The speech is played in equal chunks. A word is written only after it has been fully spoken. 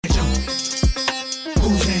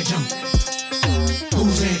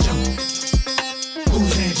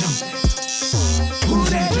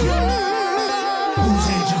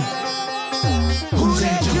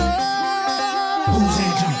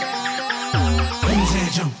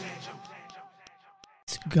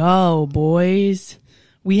go, boys.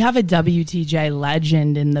 We have a WTJ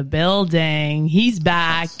legend in the building. He's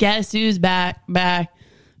back. Guess who's back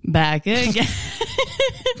again?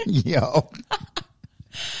 Yo.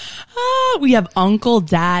 We have Uncle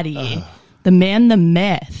Daddy, the man, the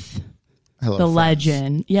myth, Hello, the friends.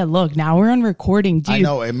 legend. Yeah, look, now we're on recording. Dude, I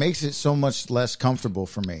know. It makes it so much less comfortable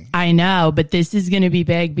for me. I know, but this is going to be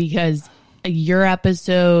big because your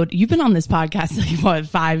episode, you've been on this podcast like, what,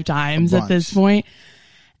 5 times at this point?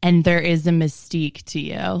 And there is a mystique to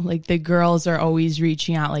you. Like, the girls are always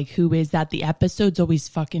reaching out, like, who is that? The episodes always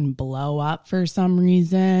fucking blow up for some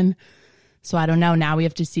reason. So I don't know. Now we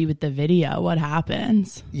have to see with the video what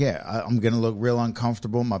happens. Yeah, I'm going to look real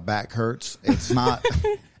uncomfortable. My back hurts. It's not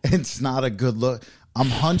it's not a good look. I'm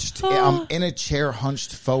hunched. I'm in a chair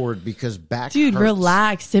hunched forward because back Dude, hurts.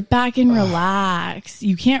 relax. Sit back and relax.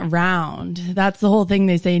 You can't round. That's the whole thing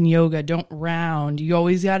they say in yoga. Don't round. You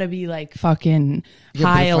always got to be like fucking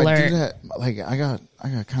high if alert. I do that, like I got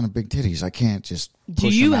kind of big titties. I can't just push Do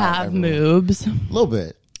you them out have everywhere. moves? A little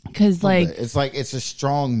bit. Because like it's a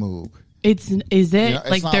strong move. is it You know,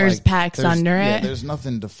 like not there's pecs under yeah, it? there's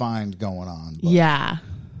nothing defined going on. But. Yeah.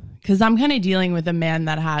 Because I'm kind of dealing with a man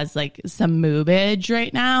that has like some moobage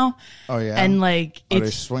right now. Oh yeah. And like Are they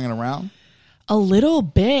it's swinging around? a little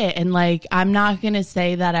bit. And like I'm not gonna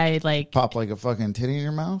say that I like Pop like a fucking titty in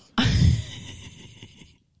your mouth?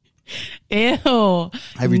 ew.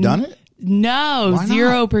 Have you done it? No, Why not?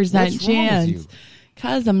 0% What's wrong with chance. you?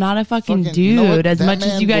 Because I'm not a fucking dude you know what? as That much as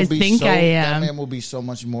man you guys will be think I That am. man will be so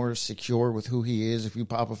much more secure with who he is if you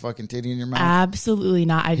pop a fucking titty in your mouth. Absolutely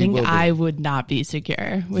not. I think will be. I would not be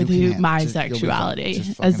secure with You can't. my You'll be fine. sexuality, Just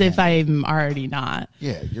as fucking if I'm already not.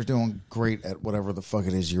 Yeah, you're doing great at whatever the fuck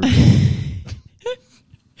it is you're doing.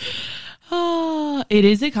 It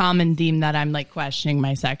is a common theme that I'm like questioning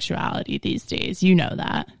my sexuality these days. You know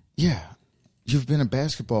that. Yeah, you've been a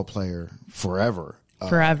basketball player forever.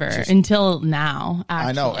 Forever until now. Actually.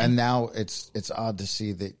 I know, and now it's odd to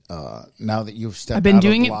see that now that you've stepped. I've been out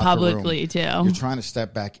doing of it the locker publicly room, too. You're trying to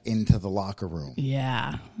step back into the locker room.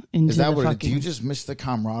 Yeah, into Is that the what? fucking... Do you just miss the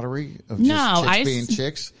camaraderie of No, just chicks I being s-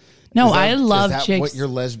 chicks? No, Is that- I love is that chicks. What your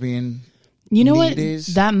lesbian? You know need what? is?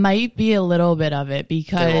 That might be a little bit of it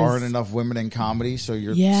because There aren't enough women in comedy, so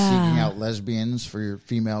you're seeking out lesbians for your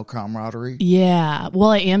female camaraderie. Yeah. Well,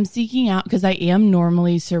 I am seeking out because I am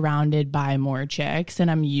normally surrounded by more chicks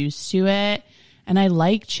and I'm used to it. And I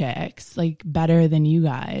like chicks like better than you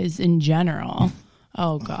guys in general.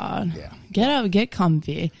 Oh God. Yeah. Get up, get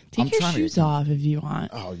comfy. I'm Take your trying to get shoes off if you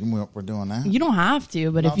want. Oh, we're doing that? You don't have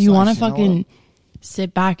to, but No, if it's you want nice. to You know fucking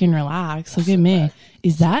sit back and relax, look at me.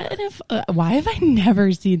 Is that why have I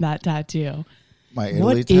never seen that tattoo? My Italy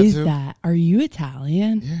What tattoo? is that? Are you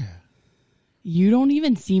Italian? Yeah. You don't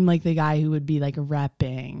even seem like the guy who would be like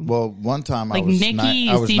repping. Well, one time Like I was Nikki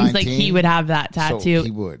I was seems 19, like he would have that tattoo. So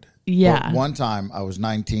he would. Yeah. But one time I was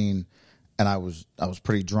 19 and I was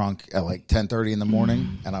pretty drunk at like 10:30 in the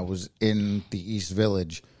morning and I was in the East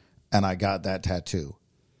Village and I got that tattoo.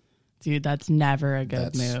 Dude, that's never a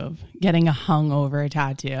good move. Getting a hungover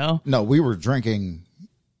tattoo. No, we were drinking.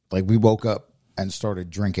 Like we woke up and started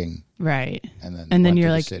drinking. Right. And then And then went you're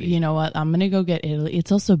to the like, city. you know what? I'm going to go get Italy.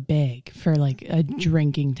 It's also big for like a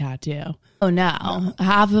drinking tattoo. Oh, no.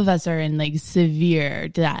 Half of us are in like severe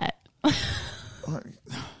debt.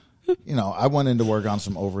 You know, I went into work on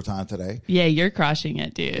some overtime today. Yeah, you're crushing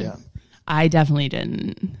it, dude. Yeah. I definitely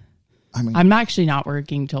didn't. I mean, I'm actually not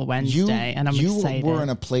working till Wednesday, and I'm excited. You were in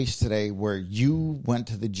a place today where you went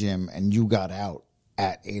to the gym and you got out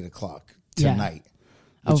at 8:00 tonight.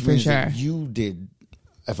 Oh, Which for means sure. that you did,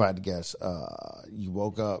 if I had to guess, you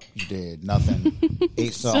woke up, you did nothing,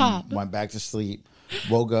 ate something, went back to sleep,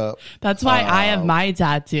 woke up. That's why I have my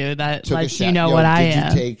tattoo that took a lets you shower. know Yo, what I did am.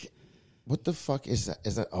 you take? What the fuck is that?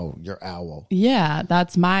 Is that? Oh, your owl. Yeah,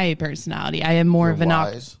 that's my personality. I am more You're of a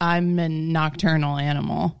wise. I'm a nocturnal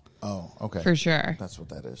animal Oh, okay. for sure. That's what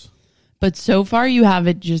that is. But so far you have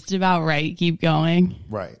it just about right. Keep going.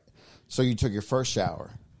 Right. So you took your first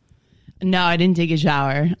shower. No, I didn't take a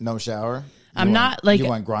shower. No shower. I'm not like you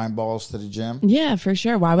went grind balls to the gym. Yeah, for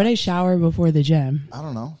sure. Why would I shower before the gym? I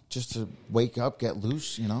don't know, just to wake up, get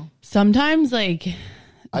loose. You know. Sometimes like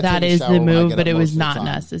I that take a is shower the when I move, get but up it most was of the not time.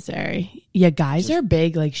 necessary. Yeah, guys are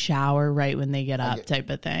big like shower right when they get up type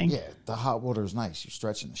of thing. Yeah, the hot water is nice. You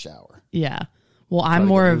stretch in the shower. Yeah. Well, I'm to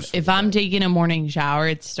more get of, loose for if the I'm day. taking a morning shower,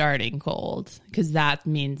 it's starting cold because that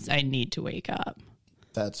means I need to wake up.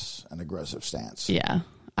 That's an aggressive stance. Yeah.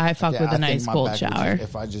 I fuck Yeah, with I a think nice my cold back would shower.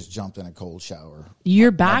 if I just jumped in a cold shower,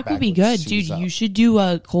 Your my back would be good, dude. seize up. You should do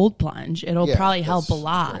a cold plunge. It'll Yeah, probably help that's a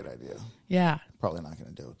lot. Great idea. Yeah. Probably not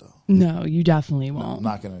going to do it, though. No, you definitely won't. No, I'm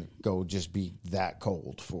not going to go just be that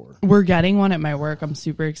cold for. We're getting one at my work. I'm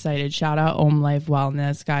super excited. Shout out Om Life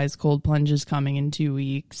Wellness. Guys, cold plunge is coming in 2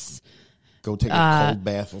 weeks. Go take a cold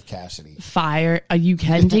bath with Cassidy. Fire. You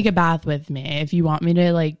can take a bath with me. If you want me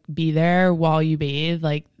to, like, be there while you bathe,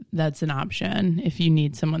 like, that's an option if you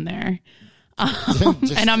need someone there.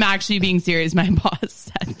 And I'm actually being serious. My boss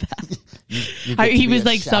said that. He was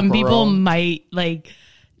like, some people might, like,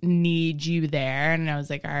 need you there, and I was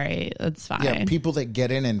like, all right, that's fine. Yeah, people that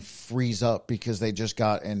get in and freeze up because they just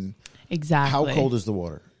got in. Exactly. How cold is the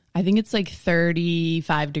water? I think it's like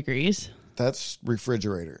 35 degrees. That's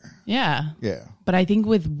refrigerator. Yeah. Yeah. But I think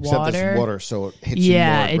with water, except it's water, so it hits you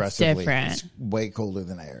more aggressively. It's different. It's way colder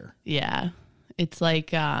than air. Yeah. It's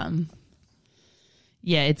like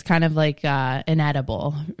it's kind of like an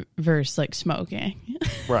edible versus like smoking.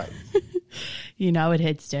 Right. You know, it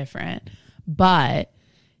hits different. But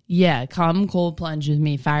yeah, come cold plunge with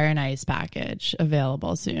me. Fire and ice package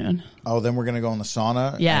available soon. Oh, then we're gonna go in the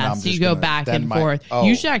sauna. Yeah, so you go back and forth.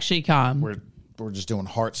 You should actually come. We're just doing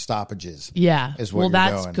heart stoppages. Yeah. Well,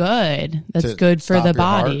 that's good. That's good for the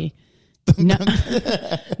body.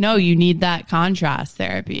 No, you need that contrast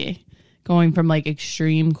therapy. Going from like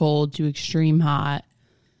extreme cold to extreme hot.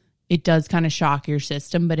 It does kind of shock your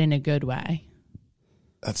system, but in a good way.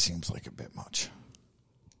 That seems like a bit much.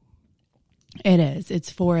 It is.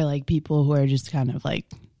 It's for like people who are just kind of like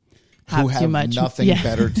have too much, nothing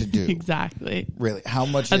better to do. Exactly. Really, how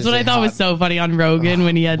much? That's what I thought was so funny on Rogan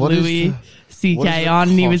when he had Louis C.K. on,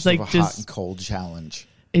 and he was like, just hot and cold challenge.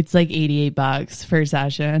 It's like $88 per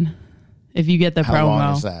session if you get the promo. How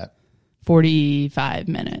long is that? 45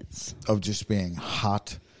 minutes of just being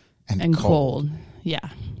hot and cold. Yeah,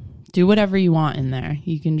 do whatever you want in there.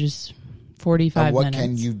 You can just 45 minutes. What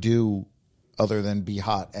can you do other than be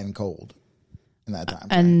hot and cold? In that time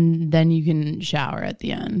and then you can shower at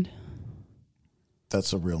the end.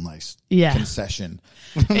 That's a real nice concession.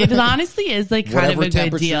 It honestly is like kind of a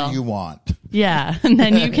good deal. You want. Yeah, and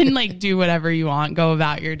then you can like do whatever you want, go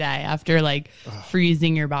about your day after like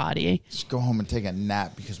freezing your body. Just go home and take a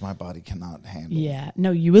nap because my body cannot handle it. Yeah, no,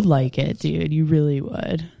 you would like it, dude. You really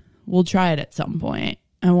would. We'll try it at some point.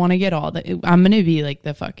 I want to get all the. I'm gonna be like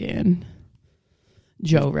the fucking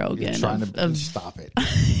Joe Rogan. You're trying to stop it.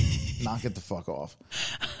 Knock it the fuck off.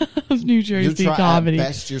 Of New Jersey comedy. At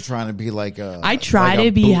best, you're trying to be like a. I try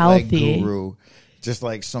to be healthy. Guru, just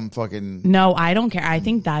like some fucking. No, I don't care. I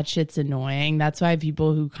think that shit's annoying. That's why I have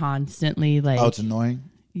people who constantly like. Oh, it's annoying.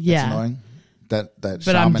 Yeah, it's annoying. That.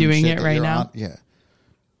 But I'm doing it right now. Yeah.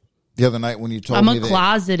 The other night when you told me I'm a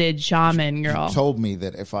closeted shaman girl. You told me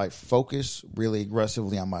that if I focus really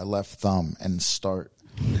aggressively on my left thumb and start.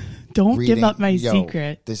 Don't give up my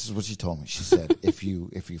secret. This is what she told me. She said, if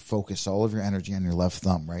you focus all of your energy on your left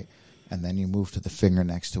thumb, right, and then you move to the finger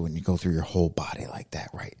next to it and you go through your whole body like that,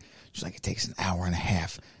 right? She's like, it takes an hour and a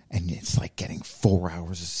half, and it's like getting 4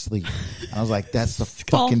 hours of sleep. And I was like, that's the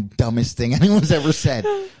fucking dumbest thing anyone's ever said.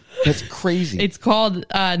 That's crazy. It's called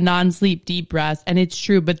non-sleep deep breaths, and it's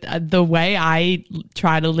true. But the way I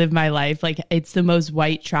try to live my life, like it's the most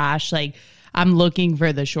white trash, like. I'm looking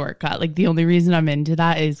for the shortcut. Like the only reason I'm into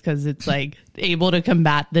that is because it's like able to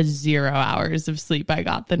combat the 0 hours of sleep I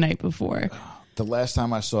got the night before. The last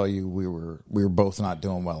time I saw you, we were both not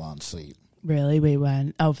doing well on sleep. Really? We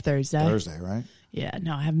went Thursday. Thursday, right? Yeah.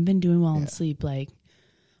 No, I haven't been doing well on sleep like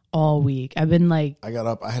all week. I've been like. I got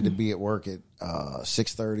up. I had to be at work at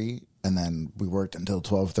 6:30, and then we worked until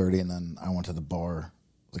 12:30, and then I went to the bar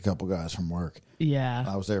with a couple guys from work. Yeah. And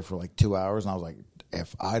I was there for like 2 hours, and I was like.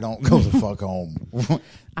 If I don't go the fuck home,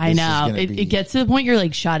 I know it gets to the point you're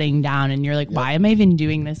like shutting down and you're like, why am I even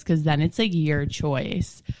doing this? Because then it's like your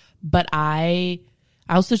choice. But I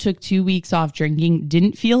also took 2 weeks off drinking,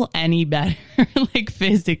 didn't feel any better like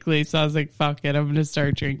physically. So I was like, fuck it, I'm going to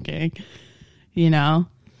start drinking. You know,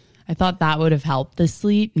 I thought that would have helped the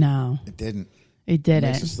sleep. No, it didn't. It didn't.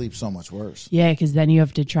 It makes the sleep so much worse. Yeah, because then you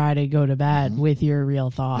have to try to go to bed with your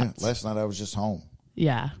real thoughts. Yeah, last night I was just home.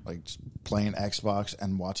 Yeah. Like just playing Xbox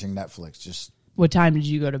and watching Netflix. Just. What time did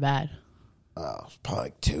you go to bed? Probably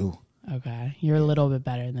like 2. Okay. You're a little bit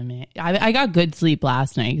better than me. I got good sleep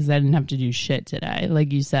last night because I didn't have to do shit today.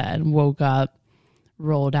 Like you said, woke up,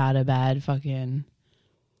 rolled out of bed, fucking.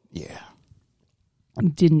 Yeah.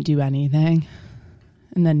 Didn't do anything.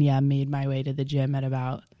 And then, made my way to the gym at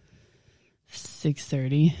about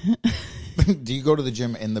 6:30. Do you go to the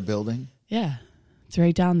gym in the building? Yeah. It's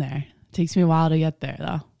right down there. Takes me a while to get there,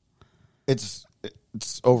 though. It's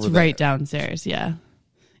over it's there. Right downstairs, yeah.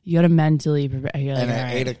 You got to mentally prepare. You're like,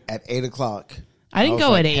 and at 8 o'clock. I didn't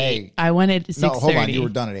go at 8. I went at 6:30. No, hold on. You were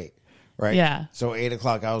done at 8, right? Yeah. So 8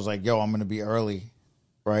 o'clock, I was like, yo, I'm going to be early,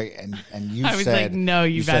 right? And you I was said, like, no,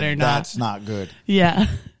 you better not. That's not good. Yeah.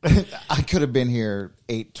 I could have been here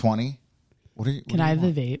 8:20. Can I have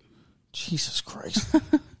the vape? Jesus Christ.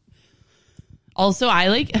 Also, I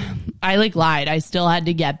lied. I still had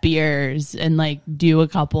to get beers and like do a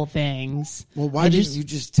couple things. Well, why didn't you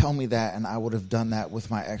just tell me that and I would have done that with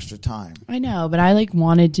my extra time? I know, but I like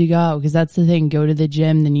wanted to go because that's the thing. Go to the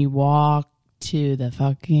gym, then you walk to the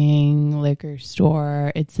fucking liquor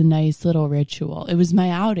store. It's a nice little ritual. It was my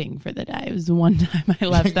outing for the day. It was the one time I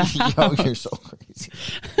left the house. Yo, you're so crazy.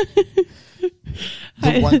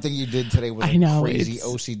 The one thing you did today was crazy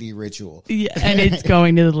OCD ritual. Yeah, and it's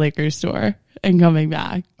going to the liquor store and coming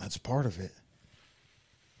back. That's part of it.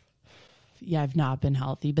 Yeah, I've not been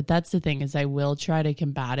healthy, but that's the thing is I will try to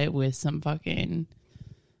combat it with some fucking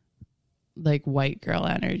like white girl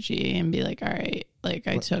energy and be like, all right, like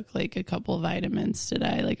I took like a couple of vitamins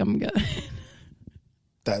today, like I'm good.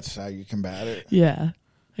 That's how you combat it? Yeah,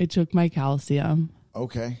 I took my calcium.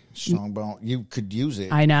 Okay, strong bone. You could use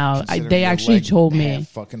it. I know. They actually told me.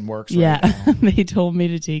 Fucking works. Yeah, right now. they told me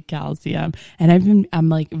to take calcium, and I'm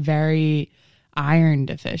like very iron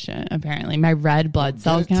deficient. Apparently, my red blood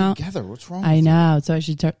cell count. Together, what's wrong? I know. So I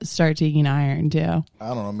should start taking iron too. I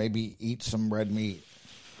don't know. Maybe eat some red meat.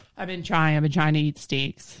 I've been trying to eat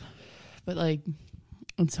steaks, but like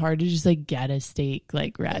it's hard to just like get a steak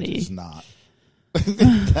like ready. It's not.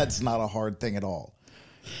 That's not a hard thing at all.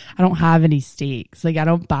 I don't have any steaks. Like I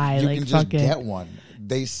don't buy you like can just fucking get one.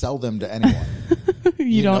 They sell them to anyone.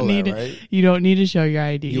 you don't need that, right? You don't need to show your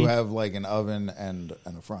ID. You have like an oven and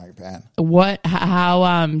a frying pan.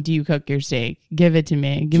 How do you cook your steak? Give it to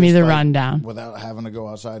me. Give me the rundown. Without having to go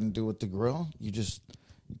outside and do it with the grill, you just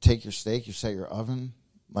take your steak, you set your oven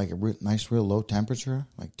like a nice real low temperature,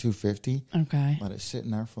 like 250. Okay. Let it sit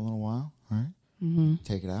in there for a little while, all right? Mm-hmm.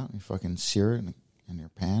 Take it out and you fucking sear it in your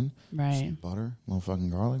pan. Right. Some butter, a little fucking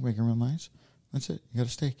garlic, make it real nice. That's it. You got a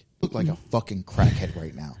steak. You look like a fucking crackhead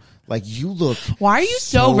right now. Like you look. Why are you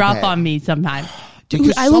so rough bad. on me sometimes?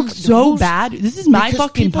 Dude, I look so bad. This is my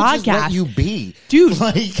fucking podcast. Just let you be. Dude,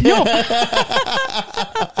 like, no.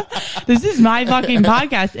 This is my fucking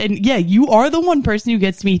podcast. And yeah, you are the one person who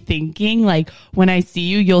gets me thinking, like, when I see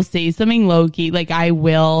you, you'll say something low-key. Like, I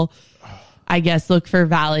will, I guess, look for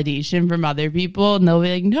validation from other people. And they'll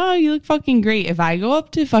be like, no, you look fucking great. If I go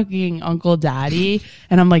up to fucking Uncle Daddy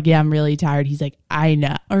and I'm like, yeah, I'm really tired. He's like, I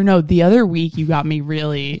know. Or no, the other week you got me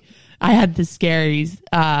really, I had the scaries.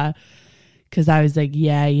 Because I was like,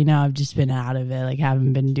 yeah, I've just been out of it. Like,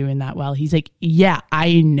 haven't been doing that well. He's like, yeah,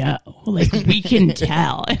 I know. Like, we can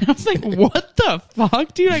tell. And I was like, what the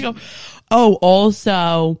fuck, dude? I go, oh,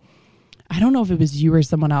 also, I don't know if it was you or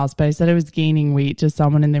someone else, but I said I was gaining weight to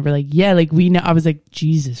someone, and they were like, yeah, like, we know. I was like,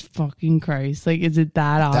 Jesus fucking Christ. Like, is it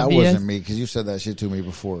that obvious? That wasn't me, because you said that shit to me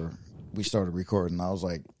before we started recording. I was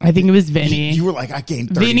like, I think it was Vinny. You were like, I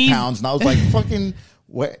gained 30 pounds. And I was like, fucking...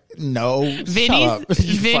 What? No.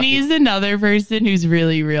 Vinny's another person who's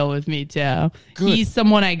really real with me too. Good. He's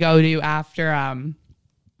someone I go to after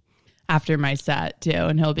my set too,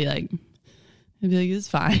 and he'll be like, it's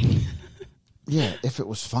fine. Yeah, if it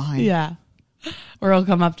was fine. Yeah. Or he'll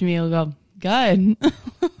come up to me and he'll go, good.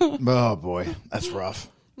 Oh boy, that's rough.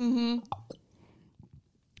 Mm-hmm.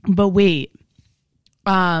 But wait,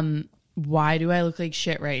 why do I look like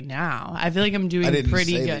shit right now? I feel like I'm doing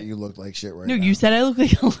pretty good. That you look like shit right now. No, you said I look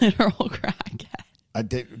like a literal crackhead. I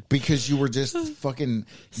did, because you were just fucking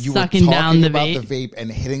sucking down the vape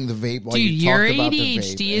and hitting the vape while you your talked about the vape.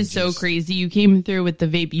 ADHD is so crazy. You came through with the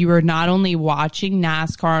vape. You were not only watching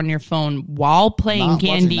NASCAR on your phone while playing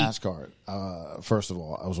Candy. NASCAR. First of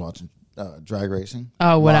all, I was watching drag racing.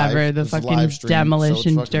 Oh, whatever. The fucking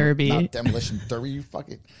demolition derby. Not demolition derby. You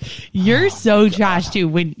fucking. You're so trash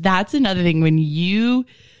too. That's another thing. When you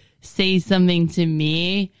say something to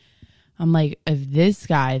me, I'm like, if this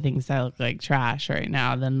guy thinks I look like trash right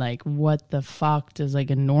now, then like, what the fuck does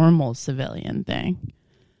like a normal civilian think?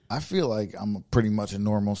 I feel like I'm pretty much a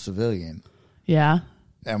normal civilian. Yeah.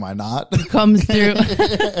 Am I not? Comes through.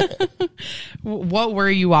 What were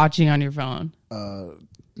you watching on your phone? It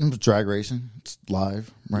was drag racing. It's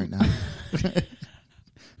live right now.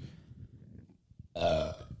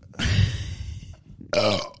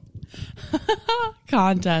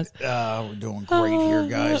 Contest. We're doing great here,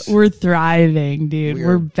 guys. We're thriving, dude.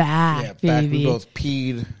 We're back, baby. Back. We both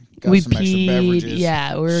peed. Got some extra beverages.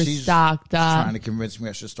 Yeah, we're stocked up. Trying to convince me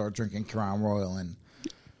I should start drinking Crown Royal, and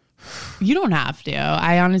you don't have to.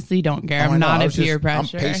 I honestly don't care. I'm not a peer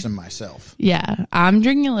pressure. I'm pacing myself. Yeah, I'm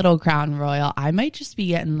drinking a little Crown Royal. I might just be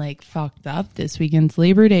getting like fucked up this weekend. It's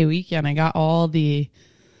Labor Day weekend. I got all the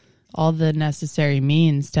all the necessary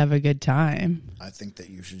means to have a good time. I think that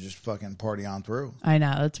you should just fucking party on through. I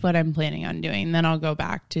know. That's what I'm planning on doing. Then I'll go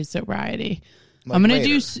back to sobriety. Like I'm going to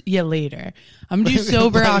later. do, later. I'm going to do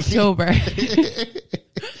sober October.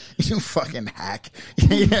 You fucking hack.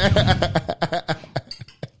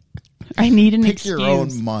 I need an Pick excuse. your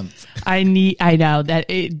own month. I know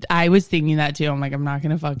that I was thinking that too. I'm like, I'm not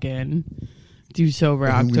going to fucking do sober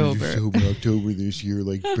October. I'm gonna do sober October this year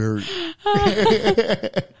like Bert.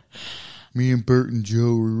 Me and Bert and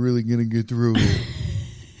Joe are really going to get through it.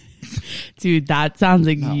 Dude, that sounds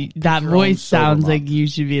like that voice sounds like you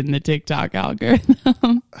should be in the TikTok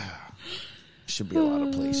algorithm. Should be a lot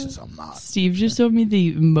of places. I'm not. Steve just showed me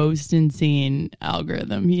the most insane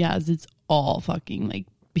algorithm he has. It's all fucking like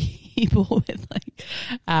people with like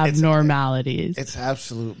abnormalities. It's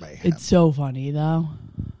absolute mayhem. It's so funny though.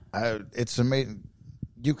 It's amazing.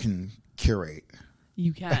 You can curate.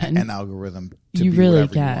 You can an algorithm to you be really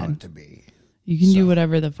whatever can. you want it to be. You can do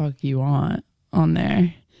whatever the fuck you want on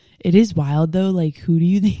there. It is wild though. Like, who do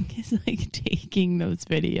you think is like taking those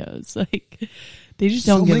videos? Like, they just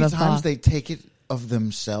don't give a fuck. So many times they take it of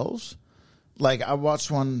themselves. Like, I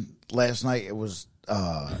watched one last night. It was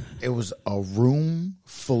a room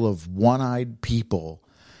full of one-eyed people.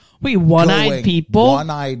 Wait, one-eyed people?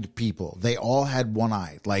 One-eyed people. They all had one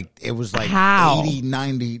eye. Like, it was like How? 80,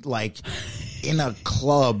 90, like in a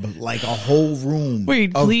club, like a whole room.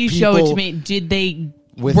 Wait, of please show it to people me. Did they...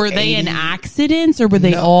 with Were they 80 in accidents or were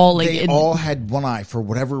they all like... They all had one eye for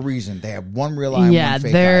whatever reason. They had one real eye and one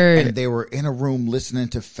fake eye. And they were in a room listening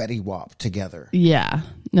to Fetty Wap together. Yeah.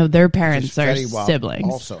 No, their parents are Fetty Wap siblings.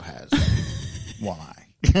 also has one eye.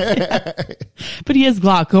 But he has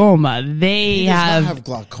glaucoma. He does not have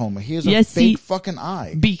glaucoma. He has a fake fucking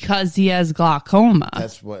eye. Because he has glaucoma.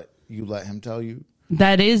 That's what you let him tell you?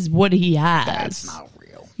 That is what he has. That's not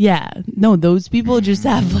real. Yeah. No, those people just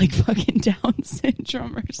have like fucking Down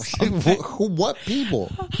syndrome or something. What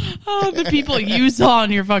people? Oh, the people you saw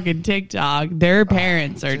on your fucking TikTok, their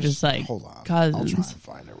parents are just like hold on. cousins. I'll try and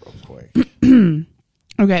find it real quick.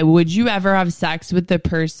 Okay, would you ever have sex with the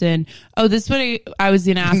person? Oh, this is what I was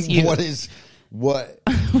going to ask you. What?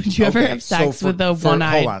 Would you ever have sex with a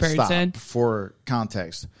one-eyed person? Stop. For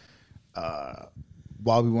context,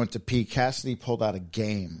 while we went to pee, Cassidy pulled out a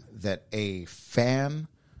game that a fan...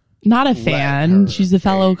 Not a fan. She's a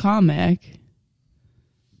fellow comic.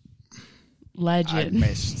 Legend.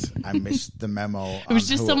 I missed the memo. It was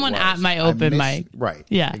just someone at my open mic. Right.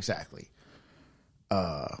 Yeah. Exactly.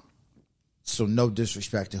 So no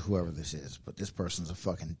disrespect to whoever this is, but this person's a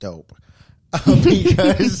fucking dope.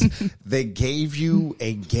 Because they gave you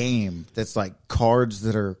a game that's like cards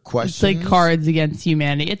that are questions. It's like Cards Against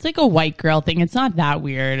Humanity. It's like a white girl thing. It's not that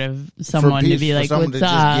weird of someone to be like, "What's to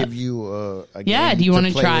up?" Just give you a yeah. game Do you want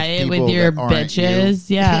to play try it with your bitches?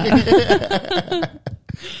 Yeah.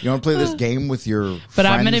 You want to play this game with your but friends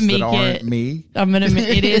I'm gonna make that aren't it me? I'm gonna.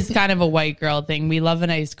 It is kind of a white girl thing. We love a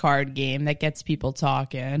nice card game that gets people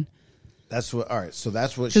talking. That's what. All right. So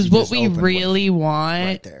that's what. Because what we really want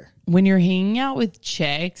right there. When you're hanging out with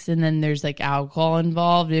chicks and then there's like alcohol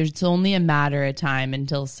involved, it's only a matter of time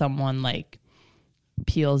until someone like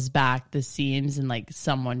peels back the seams and like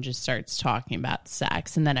someone just starts talking about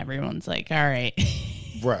sex, and then everyone's like, all right.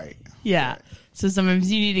 Right. Yeah. Right. So sometimes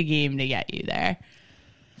you need a game to get you there.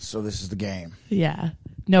 So this is the game. Yeah.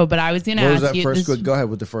 No, but I was going to ask you. Go ahead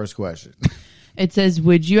with the first question. It says,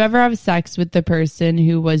 would you ever have sex with the person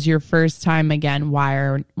who was your first time again? Why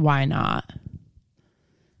or why not?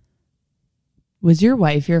 Was your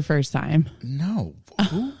wife your first time? No.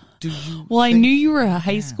 Who do you Well, I knew you were a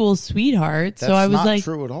high school sweetheart, so I was like... That's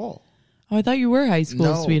not true at all. Oh, I thought you were high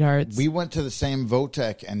school sweethearts. We went to the same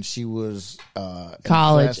Votex, and she was...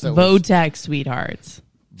 college. Votex sweethearts.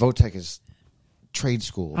 Votex is trade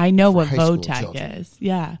school. I know what Votex is.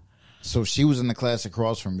 Yeah. So she was in the class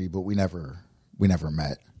across from me, but we never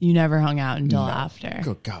met. You never hung out until after.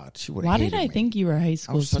 Good God. She would have hated me. Why did I think you were a high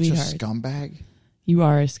school I sweetheart? was such a scumbag. You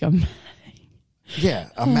are a scumbag. Yeah,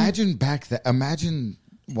 imagine Imagine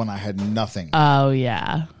when I had nothing. Oh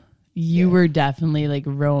yeah, you were definitely like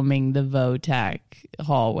roaming the Votex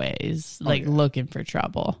hallways, like looking for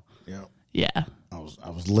trouble. Yeah, yeah. I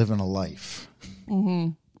was living a life. Mm-hmm.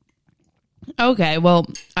 Okay, well,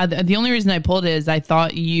 the only reason I pulled it is I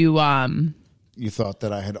thought you. You thought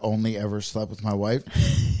that I had only ever slept with my wife?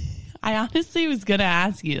 I honestly was gonna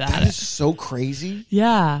ask you that. That is so crazy.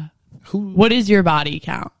 Yeah. What is your body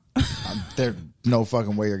count? There's no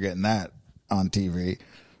fucking way you're getting that on TV.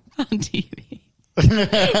 On TV.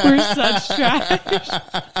 We're such trash.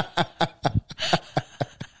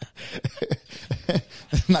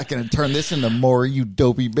 I'm not going to turn this into more, you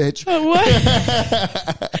dopey bitch.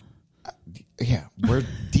 What?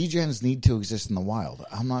 degens need to exist in the wild.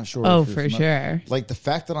 I'm not sure. Oh, for sure. Like the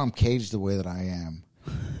fact that I'm caged the way that I am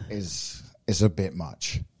is a bit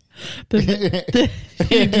much. Do you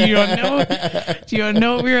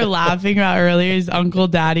know what we were laughing about earlier? Is Uncle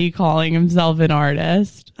Daddy calling himself an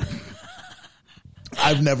artist?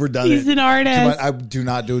 I've never done it. He's an artist. I do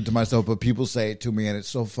not do it to myself, but people say it to me, and it's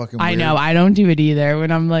so fucking weird. I know. I don't do it either.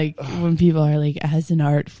 When I'm like, when people are like, as an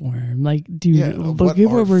art form, like, dude, look at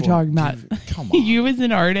what we're talking about. Come on. You as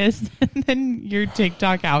an artist, and then your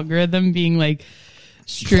TikTok algorithm being like,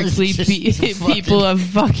 strictly people of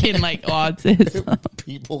fucking like autism.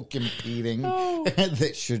 People competing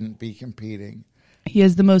that shouldn't be competing. He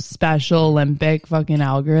has the most special Olympic fucking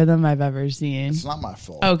algorithm I've ever seen. It's not my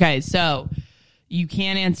fault. Okay, so you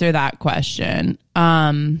can't answer that question.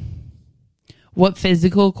 What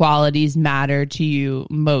physical qualities matter to you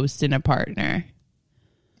most in a partner?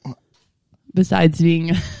 Besides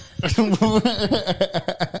being...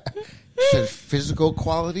 Said physical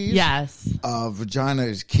qualities? Yes. Vagina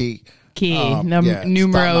is key.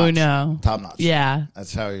 Numero uno. Top notch. Yeah.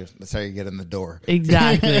 That's how you get in the door.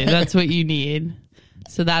 Exactly. That's what you need.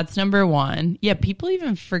 So that's number one. Yeah, people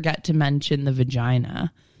even forget to mention the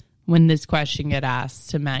vagina when this question get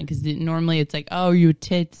asked to men, because normally it's like, oh, you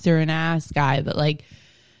tits or an ass guy, but like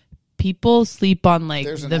people sleep on like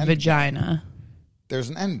the vagina. There's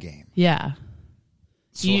an end game. Yeah.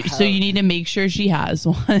 So you need to make sure she has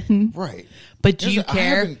one. Right. But do you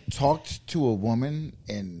care? I haven't talked to a woman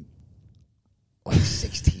in like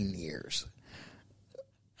 16 years.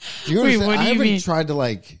 Do you understand? What do I you haven't mean? tried to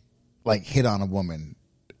like hit on a woman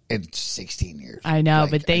in 16 years. I know,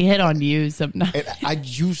 but they hit on you sometimes.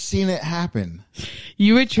 You've seen it happen.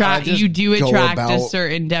 You attract a about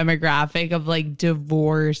certain demographic of like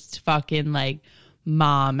divorced fucking like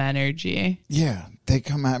mom energy. Yeah, they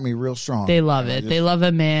come at me real strong. They love it. They love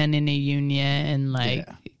a man in a union and like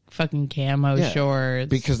fucking camo shorts.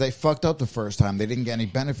 Because they fucked up the first time. They didn't get any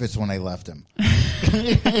benefits when they left him.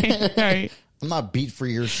 Right. I'm not beat for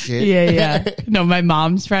your shit. Yeah. No, my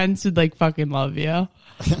mom's friends would like fucking love you.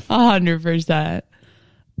 100%.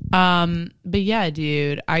 But yeah,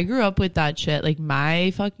 dude, I grew up with that shit. Like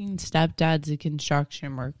my fucking stepdad's a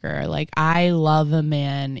construction worker. Like I love a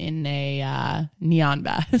man in a neon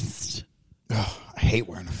vest. Oh, I hate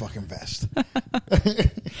wearing a fucking vest.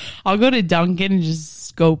 I'll go to Dunkin' and just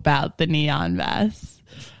scope out the neon vest.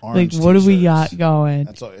 Orange like, what do we t-shirts. got going?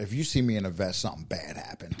 That's all. If you see me in a vest, something bad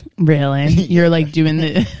happened. Really? You're like doing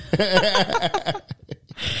the...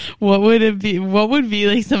 What would it be? What would be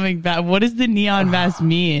like something bad? What does the neon vest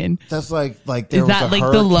mean? That's like there is was that a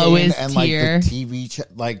like the lowest and tier? Like the TV,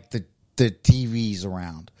 like the TVs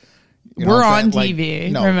around. You We're on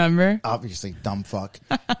TV, remember? Obviously, dumb fuck.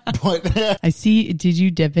 But I see. Did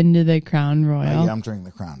you dip into the Crown Royal? Yeah, I'm drinking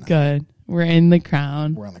the Crown now. Good. We're in the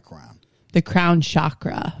Crown. We're in the Crown. The Crown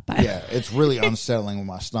chakra. Yeah, it's really unsettling with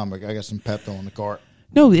my stomach. I got some Pepto in the cart.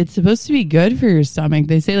 No, it's supposed to be good for your stomach.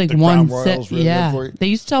 They say like the one Crown Royal's really good for you? They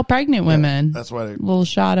used to tell pregnant women. That's why. Little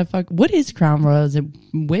shot of fuck. What is Crown Royal? Is it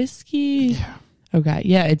whiskey? Yeah. Okay.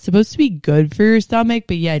 Yeah, it's supposed to be good for your stomach,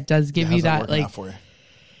 but yeah, it does give you that like. For you?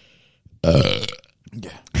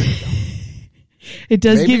 Yeah. It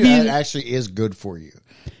does Maybe give you. That actually is good for you.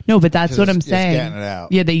 No, but that's what I'm it's saying. getting it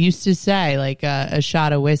out. Yeah, they used to say like a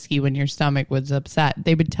shot of whiskey when your stomach was upset.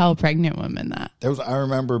 They would tell pregnant women that. I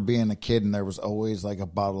remember being a kid and there was always like a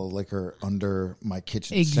bottle of liquor under my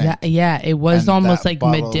kitchen sink. Yeah, it was And almost that like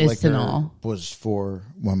bottle of medicinal. liquor was for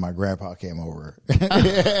when my grandpa came over.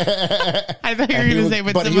 I thought you were going to say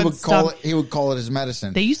when someone he would call it his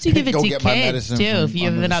medicine. They used to give it Go to get my kids medicine too. from If you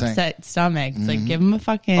have under an the sink. upset stomach, it's like give them a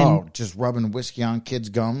fucking just rubbing whiskey on kids'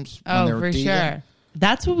 gums. When they were for teething. sure.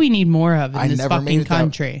 That's what we need more of in this fucking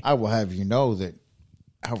country. I will have you know that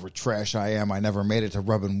however trash I am, I never made it to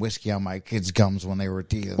rubbing whiskey on my kids' gums when they were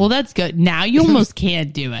teething. Well, that's good. Now you almost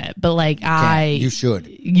can't do it, but like you should.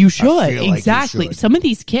 You should. Like exactly. you should. Some of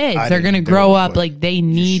these kids are going to grow up like they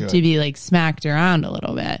need to be like smacked around a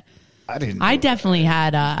little bit. I definitely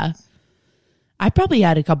had I probably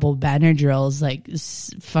had a couple Benadryls like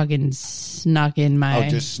fucking snuck in my. Oh,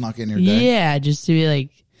 just snuck in your day? Yeah, just to be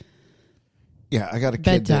like. Yeah, I got a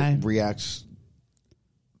kid bedtime. that reacts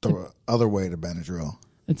the other way to Benadryl.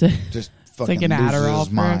 It's fucking like an loses Adderall his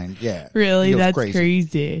mind. Yeah, really, that's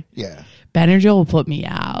crazy. Yeah, Benadryl will put me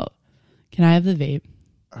out. Can I have the vape?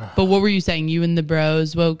 But what were you saying? You and the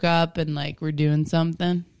bros woke up and like were doing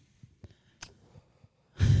something.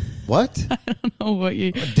 What? I don't know what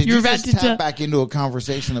you. Did you you were about just to tap back into a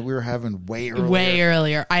conversation that we were having way earlier? Way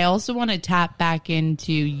earlier. I also want to tap back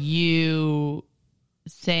into you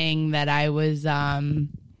saying that I was.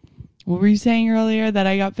 What were you saying earlier? That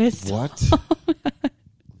I got pissed. What?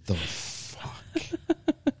 the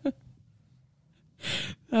fuck?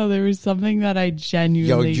 Oh, there was something that I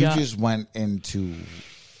genuinely you just went into...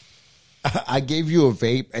 I gave you a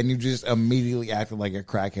vape and you just immediately acted like a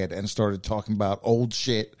crackhead and started talking about old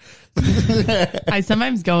shit. I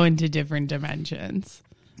sometimes go into different dimensions.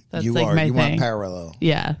 That's you like are. my You thing. went parallel.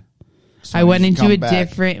 Yeah. So I went into a back.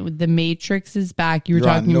 different... The Matrix is back. You were You're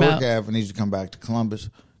talking on about... Newark Ave and needs to come back to Columbus.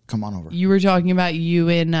 Come on over. You were talking about you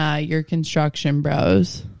and your construction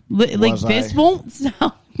bros. Like, this I? won't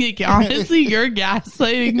sound... Like, honestly, you're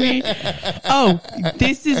gaslighting me. Oh,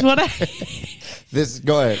 this is what I...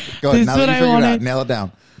 Go ahead. This Now is what that you I figured it wanted. out, nail it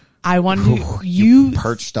down. I wanted Ooh, you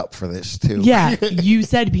perched up for this too. Yeah, you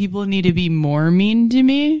said people need to be more mean to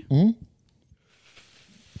me. Hmm?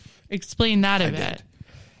 Explain that a bit.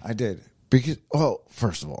 I did. Because, well,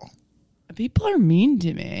 first of all, People are mean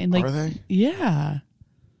to me. Like, are they? Yeah.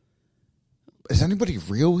 Is anybody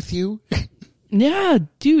real with you? Yeah,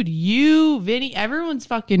 dude, you, Vinny, everyone's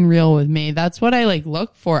fucking real with me. That's what I like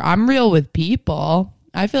look for. I'm real with people.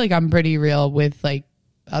 I feel like I'm pretty real with like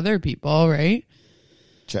other people, right?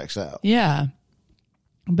 Checks out. Yeah.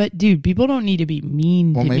 But dude, people don't need to be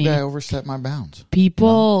mean to me. Well, maybe I overstepped my bounds.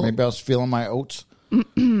 People, Maybe I was feeling my oats a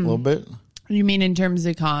little bit. you mean in terms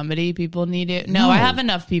of comedy, people need it? No, I have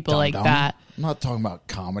enough people like Dumb. that. I'm not talking about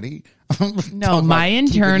comedy. No, my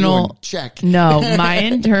internal check. No, my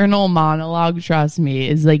internal monologue, trust me,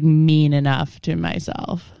 is like mean enough to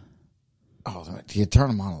myself. Oh, the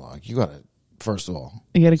eternal monologue. You got to, first of all,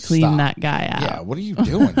 You got to clean stop. that guy out. Yeah, what are you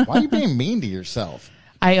doing? Why are you being mean to yourself?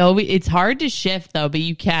 It's hard to shift though, but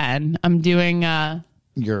you can. I'm doing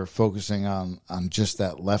You're focusing on just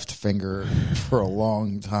that left finger for a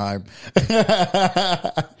long time.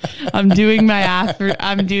 I'm doing my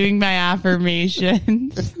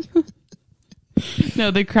affirmations. No,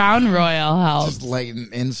 the Crown Royal helps. Just lighting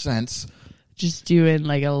incense. Just doing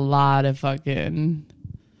like a lot of fucking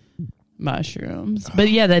mushrooms. But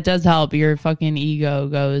yeah, that does help. Your fucking ego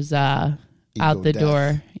goes out the death.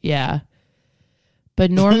 door. Yeah. But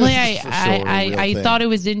normally For sure, I real thought thing. it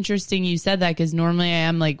was interesting you said that because normally I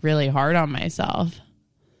am like really hard on myself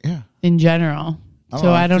Yeah. in general. I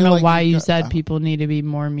So I don't feel know like why you you got- said people need to be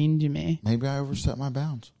more mean to me. Maybe I overstepped my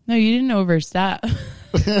bounds. No, you didn't overstep.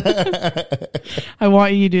 I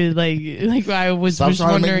want you to like I was Stop just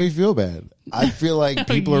trying to make wondering. me feel bad. I feel like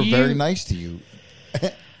people are very nice to you.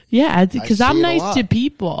 Yeah, because I I'm see it a nice lot. to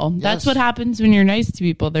people. That's Yes. what happens when you're nice to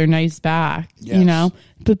people. They're nice back. You Yes. know?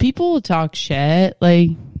 But people will talk shit, like,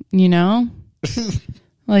 you know?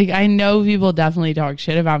 Like, I know people definitely talk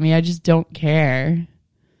shit about me. I just don't care.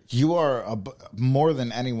 You are more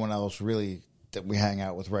than anyone else, really, that we hang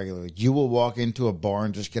out with regularly. You will walk into a bar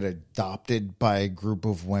and just get adopted by a group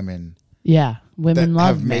of women Yeah. that Women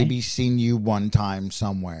love have me. maybe seen you one time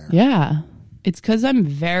somewhere. Yeah. It's because I'm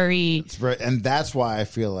very... And that's why I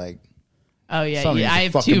feel like Oh, yeah. somebody yeah. needs I to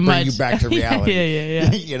have fucking too bring much. you back to reality.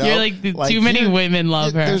 Yeah. You know? You're like too many women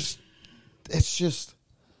love her. It's just...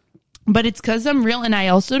 But it's because I'm real, and I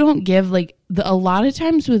also don't give like a lot of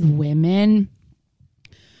times with women.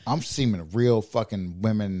 I'm seeming real fucking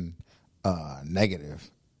women negative.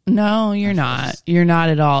 No, you're not. You're not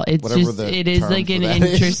at all. It's Whatever just the it is term like for an that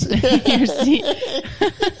interest.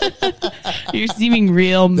 You're seeming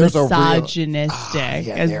real There's a real- misogynistic,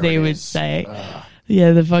 yeah, as there they it would is. say.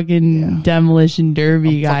 Yeah, the fucking demolition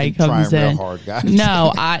derby guy fucking comes trying in. real hard, guys.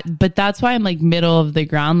 No, but that's why I'm like middle of the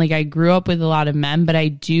ground. Like I grew up with a lot of men, but I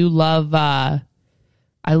do love I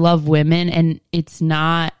love women, and it's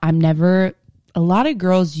not I'm never a lot of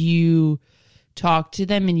girls you talk to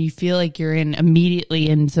them and you feel like you're immediately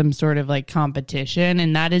in some sort of like competition,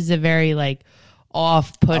 and that is a very like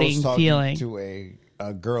off-putting I was talking feeling. to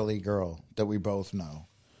a girly girl that we both know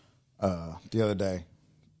the other day.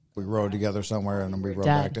 We rode together somewhere, and then we rode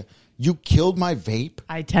back to. You killed my vape.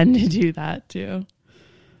 I tend to do that too.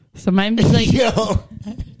 Sometimes it's like Yo,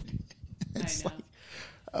 it's like,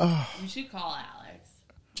 you should call Alex.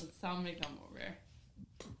 Let's tell him to come over.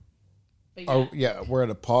 But oh yeah, we're at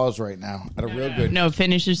a pause right now. At a real good. No,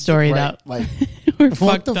 finish your story Right, though. like We're what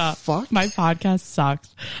fucked the up. fuck? My podcast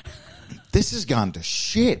sucks. This has gone to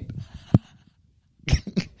shit.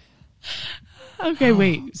 Okay,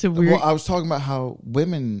 wait. So we're Well, I was talking about how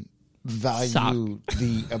women value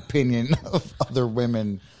the opinion of other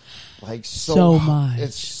women like So much.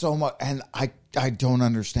 It's so much, and I don't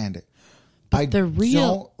understand it. I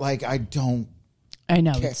don't. I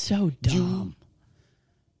know care. it's so dumb.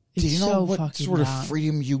 Do you It's know so what fucking sort of dumb.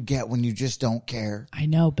 freedom you get when you just don't care? I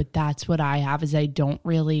know, but that's what I have. Is I don't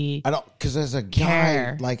really. I don't, because as a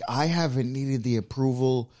Care. guy, like I haven't needed the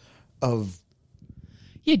approval of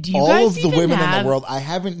Yeah, do you all guys of the even women in have... the world, I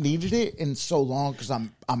haven't needed it in so long because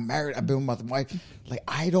I'm married. I've been with my wife. Like,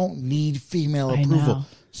 I don't need female approval. know.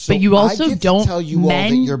 So But you also I get don't... to tell you all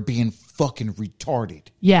that you're being fucking retarded.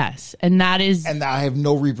 Yes, and that is... And I have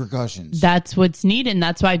no repercussions. That's what's needed, and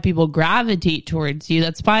that's why people gravitate towards you.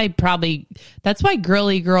 That's why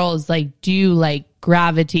girly girls like do like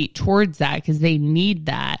gravitate towards that, because they need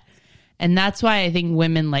that. And that's why I think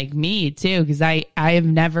women like me too, because I have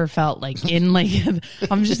never felt like in like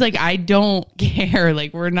I'm just like, I don't care.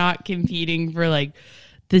 Like, we're not competing for like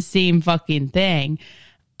the same fucking thing.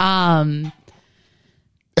 I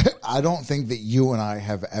don't think that you and I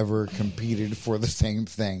have ever competed for the same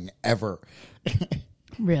thing ever.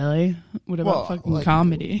 Really? What about fucking like,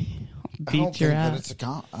 comedy? I'll beat your ass.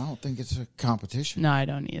 I don't think it's a competition. No, I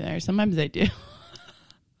don't either. Sometimes I do.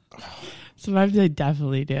 Sometimes I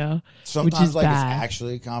definitely do. Sometimes which is like bad. It's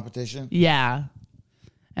actually a competition. Yeah.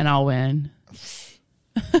 And I'll win.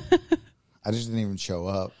 I just didn't even show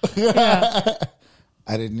up. Yeah.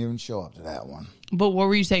 I didn't even show up to that one. But what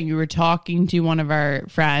were you saying? You were talking to one of our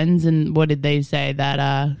friends, and what did they say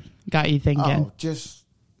that got you thinking? Oh, just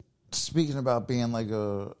speaking about being like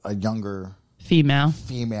a younger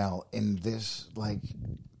female in this, like,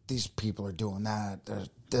 these people are doing that.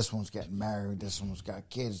 This one's getting married. This one's got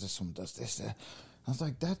kids. This one does this. That. I was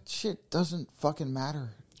like, that shit doesn't fucking matter.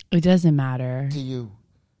 It doesn't matter to you.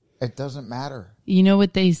 It doesn't matter. You know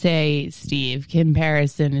what they say, Steve?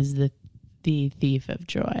 Comparison is the thief of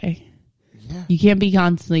joy. Yeah. You can't be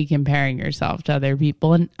constantly comparing yourself to other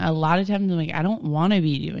people. And a lot of times I'm like, I don't want to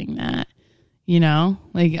be doing that. You know?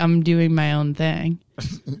 Like, I'm doing my own thing.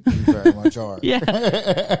 You very much are. Yeah.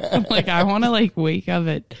 I'm like, I want to like wake up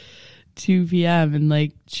at 2 p.m. and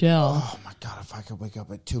like chill. Oh my God, if I could wake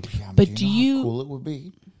up at 2 p.m. But do you know how cool it would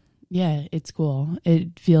be? Yeah, it's cool.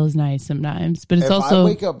 It feels nice sometimes. But it's if also... I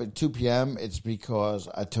wake up at 2 p.m., it's because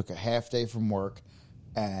I took a half day from work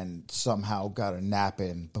and somehow got a nap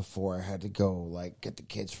in before I had to go like get the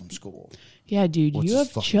kids from school. Yeah, dude, you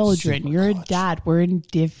have children. You're clutch. A dad. We're in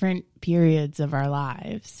different periods of our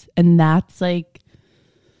lives. And that's like,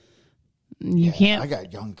 you can't. I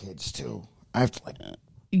got young kids too. I have to like.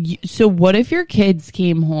 So what if your kids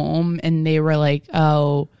came home and they were like,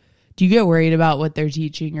 oh, do you get worried about what they're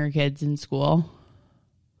teaching your kids in school?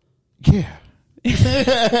 Yeah.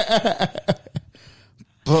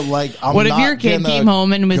 But like, what if your kid came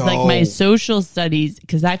home and was like, my social studies?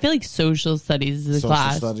 Because I feel like social studies is a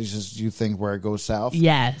class. Social studies is, you think, where it goes south?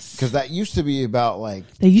 Yes. Because that used to be about like,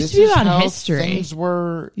 they used to be about history. Things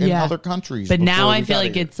were in other countries. But now I feel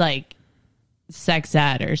like it's like sex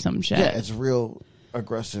ed or some shit. Yeah, it's real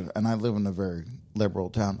aggressive. And I live in a very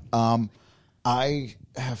liberal town. I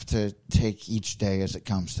have to take each day as it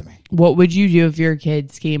comes to me. What would you do if your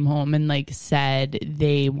kids came home and like said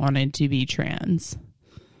they wanted to be trans?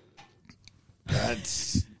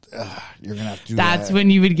 That's you're gonna have to do that. That's when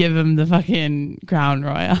you would give them the fucking crown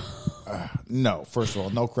royal. No, first of all,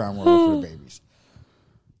 no crown royal for the babies.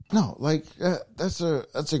 No, like that's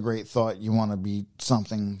a great thought. You want to be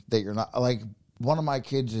something that you're not. Like one of my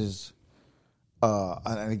kids is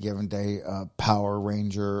on any given day a Power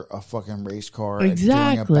Ranger, a fucking race car,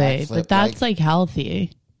 exactly. But that's like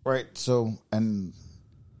healthy, right? So, and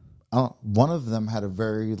one of them had a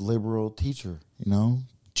very liberal teacher. You know.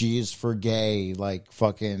 G is for gay, like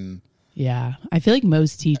fucking. Yeah, I feel like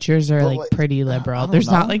most teachers are like pretty liberal. There's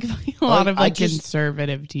not like a lot of like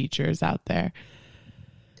conservative teachers out there.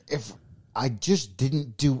 If I just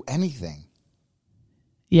didn't do anything.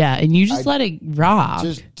 Yeah, and you just let it rock.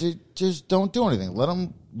 Just don't do anything. Let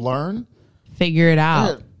them learn. Figure it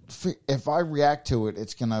out. If I react to it,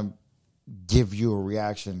 it's gonna give you a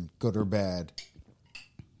reaction, good or bad.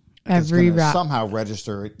 Somehow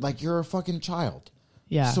register it like you're a fucking child.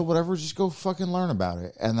 Yeah. So whatever, just go fucking learn about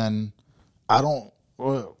it. And then I don't.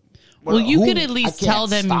 Well, you could at least tell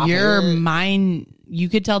them your mind. You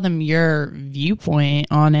could tell them your viewpoint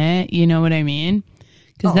on it. You know what I mean?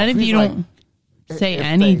 Because then if you don't say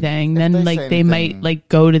anything, then like they might like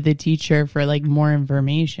go to the teacher for like more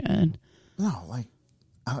information. No, like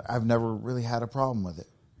I've never really had a problem with it.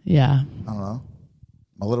 Yeah. I don't know.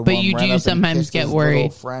 My little but you do sometimes get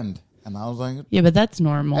worried. Friend. And I was like, yeah, but that's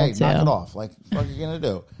normal too. Knock it off. Like, what are you going to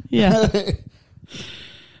do? Yeah.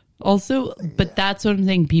 Also, but that's what I'm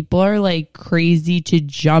saying. People are like crazy to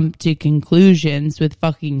jump to conclusions with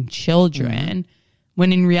fucking children.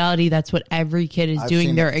 When in reality, that's what every kid is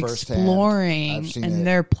doing. They're exploring and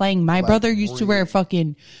they're playing. My brother used to wear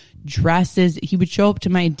fucking dresses. He would show up to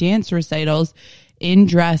my dance recitals in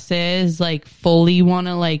dresses, like fully want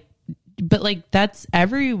to like, but like that's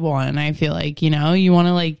everyone. I feel like, you know, you want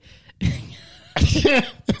to like,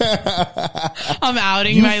 I'm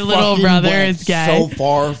outing my little brother as gay. So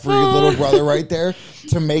far for your little brother right there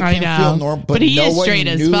to make him feel normal. But he is straight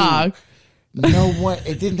as fuck. No what?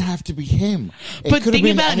 It didn't have to be him. But think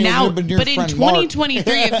about now. But in 2023,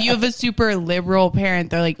 if you have a super liberal parent,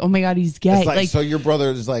 they're like, "Oh my god, he's gay." Like, so your brother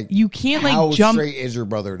is like, you can't like how jump. Straight is your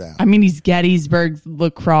brother now? I mean, he's Gettysburg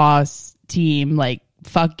lacrosse team. Like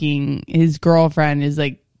fucking his girlfriend is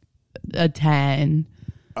like a 10.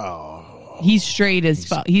 Oh, he's straight as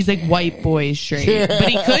fuck. He's like white boy straight, but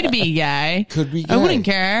he could be gay. Could be gay. I wouldn't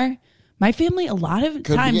care. My family, a lot of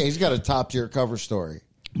times, he's got a top tier cover story.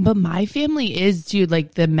 But my family is too.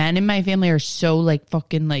 Like the men in my family are so like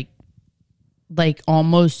fucking like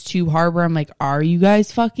almost too hard. Where I'm like, are you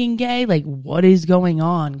guys fucking gay? Like, what is going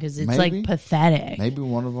on? Because it's like pathetic. Maybe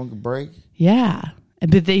one of them could break. Yeah,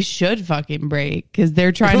 but they should fucking break because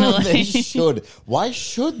they're trying to. Like, they should. Why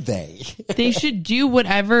should they? They should do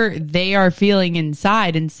whatever they are feeling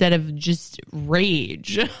inside instead of just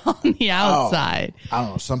rage on the outside. I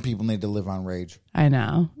don't know. Some people need to live on rage. I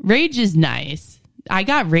know. Rage is nice. I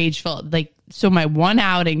got rageful. Like, so my one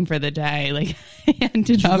outing for the day, like, I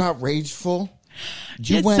ended up. You got rageful?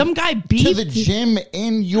 You went some guy beat to the gym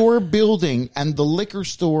in your building and the liquor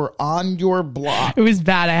store on your block. It was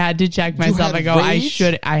bad. I had to check myself. I go, rage?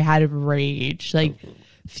 I had rage. Like,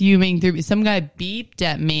 fuming through me. Some guy beeped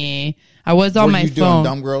at me. I was on my phone. Doing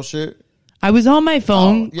dumb girl shit? I was on my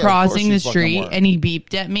phone crossing the street and he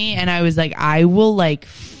beeped at me and I was like, I will like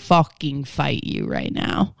fucking fight you right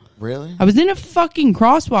now. Really? I was in a fucking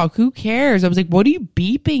crosswalk. Who cares? I was like, what are you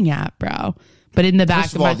beeping at, bro? But in the back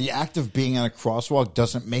First of all, the act of being on a crosswalk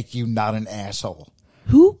doesn't make you not an asshole.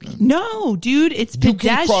 Who? No, dude. It's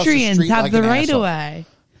pedestrians have the right of way.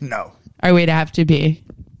 No. All right, wait, I have to be.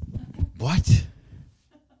 What?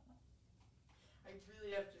 I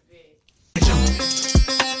really have to be.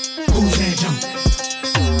 Who's that jump?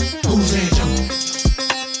 Who's that jump?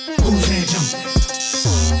 Who's that jump? Who's that jump?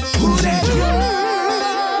 Who's that jump?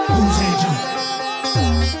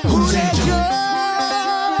 Who's that jump?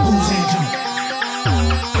 Who's that jump?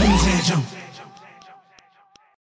 Who's that jump?